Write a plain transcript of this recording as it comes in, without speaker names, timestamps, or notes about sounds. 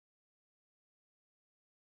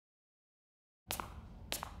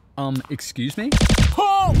Excuse me?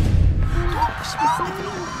 Oh!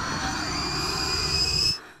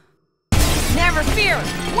 Never fear!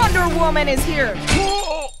 Wonder Woman is here!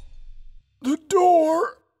 Oh! The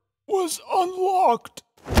door was unlocked.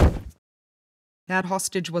 That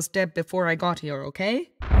hostage was dead before I got here,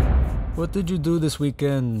 okay? What did you do this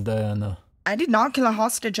weekend, Diana? I did not kill a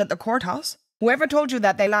hostage at the courthouse. Whoever told you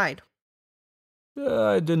that, they lied.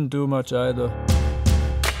 I didn't do much either.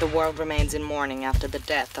 The world remains in mourning after the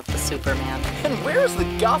death of the Superman. And where's the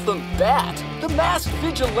Gotham Bat? The masked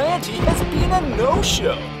vigilante has been a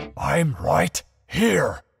no-show. I'm right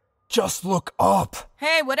here. Just look up.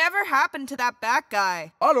 Hey, whatever happened to that Bat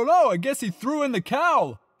guy? I don't know, I guess he threw in the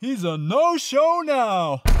cowl. He's a no-show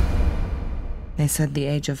now. They said the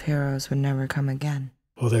Age of Heroes would never come again.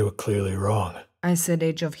 Well, they were clearly wrong. I said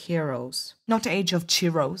Age of Heroes, not Age of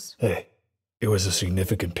Chiros. Hey, it was a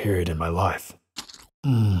significant period in my life.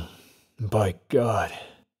 By God,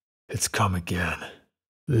 it's come again.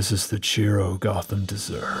 This is the Chiro Gotham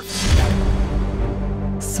deserves.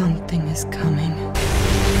 Something is coming.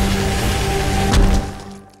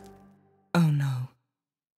 Oh no.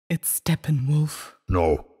 It's Steppenwolf.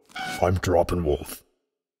 No, I'm Steppenwolf.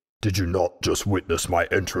 Did you not just witness my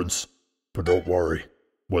entrance? But don't worry,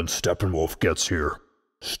 when Steppenwolf gets here,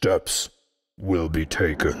 steps will be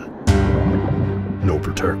taken. No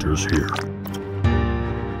protectors here.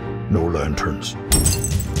 No lanterns.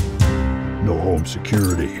 No home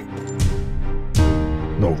security.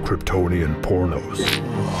 No Kryptonian pornos.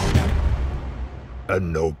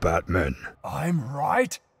 And no Batman. I'm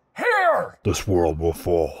right here. This world will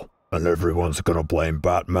fall, and everyone's gonna blame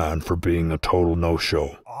Batman for being a total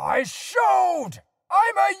no-show. I showed.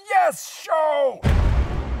 I'm a yes show.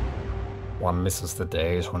 One misses the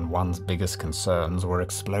days when one's biggest concerns were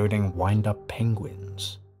exploding wind-up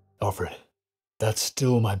penguins. Alfred, that's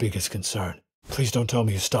still my biggest concern. Please don't tell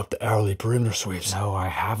me you stopped the hourly perimeter sweeps. No, I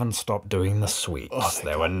haven't stopped doing the sweeps.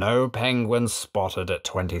 There were no penguins spotted at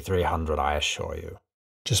 2300, I assure you.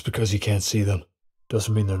 Just because you can't see them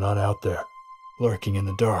doesn't mean they're not out there, lurking in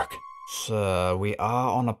the dark. Sir, we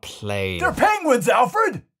are on a plane. They're penguins,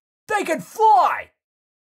 Alfred. They can fly.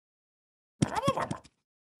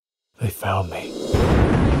 They found me.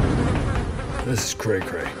 This is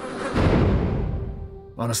cray-cray.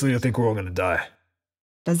 Honestly, I think we're all gonna die.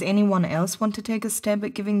 Does anyone else want to take a stab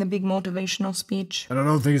at giving the big motivational speech? And I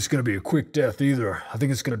don't think it's gonna be a quick death either. I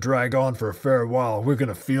think it's gonna drag on for a fair while. We're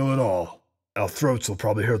gonna feel it all. Our throats will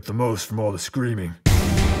probably hurt the most from all the screaming.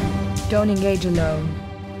 Don't engage alone.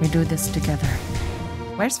 We do this together.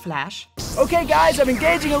 Where's Flash? Okay, guys, I'm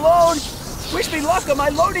engaging alone. Wish me luck on my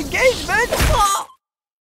lone engagement.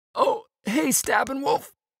 Oh, hey,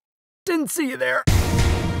 Steppenwolf. Didn't see you there.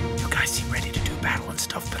 You guys seem ready to do battle and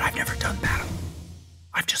stuff, but I've never done battle.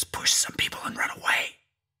 I've just pushed some people and run away.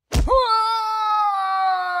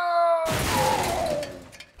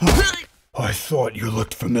 I thought you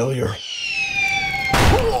looked familiar.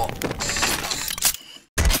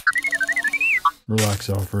 Relax,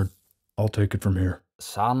 Alfred. I'll take it from here.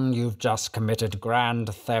 Son, you've just committed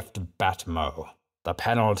grand theft Batmo. The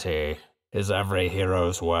penalty is every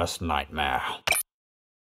hero's worst nightmare.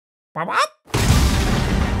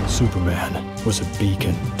 Superman was a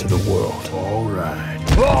beacon to the world. All right.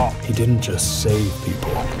 He didn't just save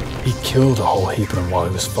people. He killed a whole heap of them while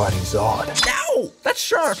he was fighting Zod. Ow! That's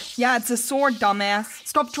sharp. Yeah, it's a sword, dumbass.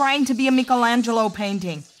 Stop trying to be a Michelangelo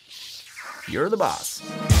painting. You're the boss.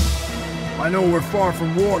 I know we're far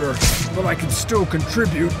from water, but I can still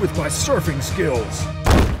contribute with my surfing skills.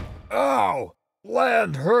 Ow!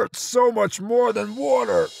 Land hurts so much more than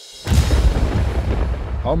water.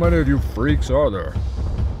 How many of you freaks are there?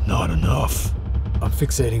 Not enough. I'm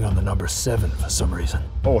fixating on the number 7 for some reason.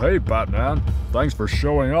 Oh, hey, Batman. Thanks for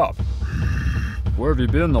showing up. Where have you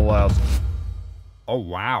been the last... Oh,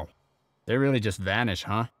 wow. They really just vanish,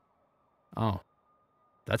 huh? Oh,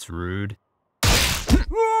 that's rude.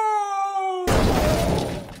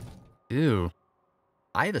 Ew.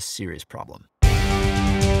 I have a serious problem.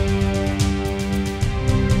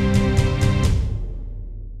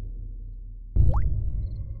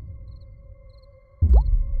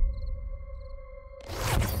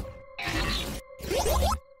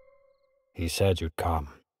 He said you'd come.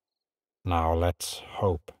 Now let's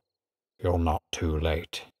hope you're not too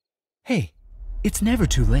late. Hey, it's never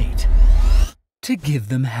too late to give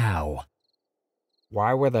them how.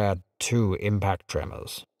 Why were there 2 impact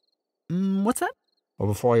tremors? What's that? Well,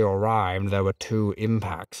 before you arrived, there were 2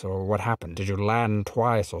 impacts, or what happened? Did you land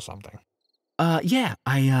twice or something? Yeah,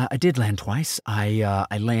 I did land twice. I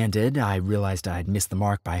landed, I realized I'd missed the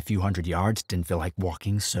mark by a few hundred yards, didn't feel like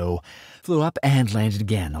walking, so flew up and landed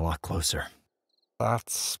again, a lot closer.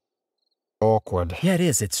 That's awkward. Yeah, it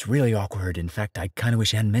is. It's really awkward. In fact, I kind of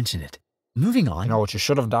wish I hadn't mentioned it. Moving on. You know what you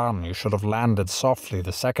should have done? You should have landed softly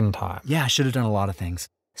the second time. Yeah, I should have done a lot of things.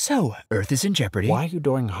 So, Earth is in jeopardy. Why are you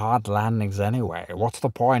doing hard landings anyway? What's the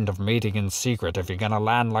point of meeting in secret if you're gonna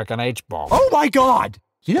land like an H-bomb? Oh my god!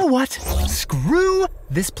 You know what? Screw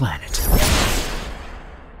this planet.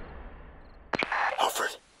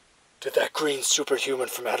 Alfred, did that green superhuman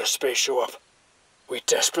from outer space show up? We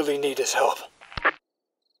desperately need his help.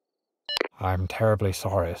 I'm terribly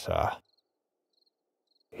sorry, sir.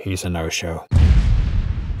 He's a no-show.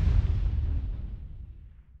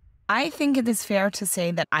 I think it is fair to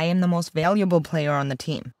say that I am the most valuable player on the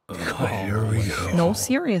team. Here we go. No,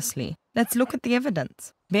 seriously. Let's look at the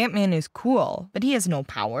evidence. Batman is cool, but he has no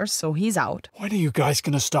powers, so he's out. When are you guys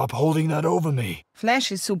gonna stop holding that over me?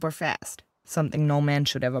 Flash is super fast, something no man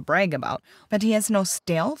should ever brag about, but he has no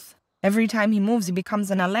stealth. Every time he moves, he becomes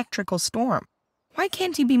an electrical storm. Why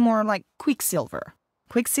can't he be more like Quicksilver?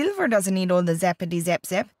 Quicksilver doesn't need all the zappity zap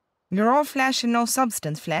zap. You're all flash and no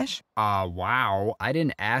substance, Flash. Wow. I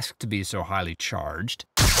didn't ask to be so highly charged.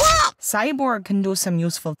 Cyborg can do some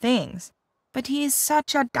useful things, but he is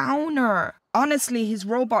such a downer. Honestly, his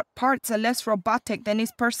robot parts are less robotic than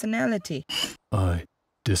his personality. I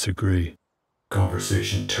disagree.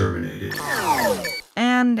 Conversation terminated.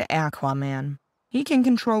 And Aquaman. He can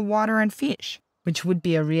control water and fish, which would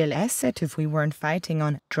be a real asset if we weren't fighting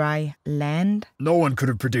on dry land. No one could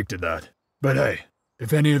have predicted that. But hey,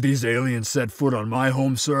 if any of these aliens set foot on my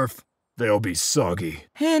home surf, they'll be soggy.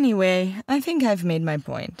 Anyway, I think I've made my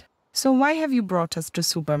point. So why have you brought us to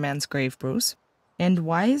Superman's grave, Bruce? And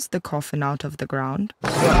why is the coffin out of the ground?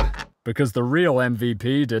 Because the real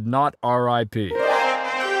MVP did not RIP.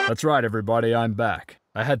 That's right, everybody, I'm back.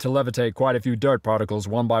 I had to levitate quite a few dirt particles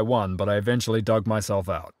one by one, but I eventually dug myself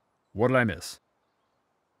out. What did I miss?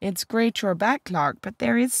 It's great you're back, Clark, but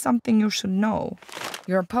there is something you should know.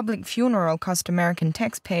 Your public funeral cost American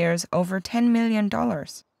taxpayers over $10 million.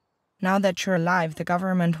 Now that you're alive, the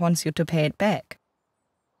government wants you to pay it back.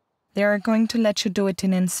 They're going to let you do it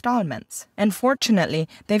in installments. And fortunately,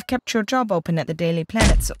 they've kept your job open at the Daily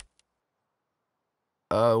Planet, so...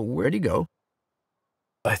 Where'd he go?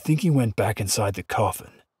 I think he went back inside the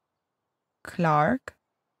coffin. Clark?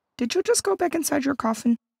 Did you just go back inside your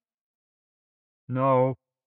coffin? No.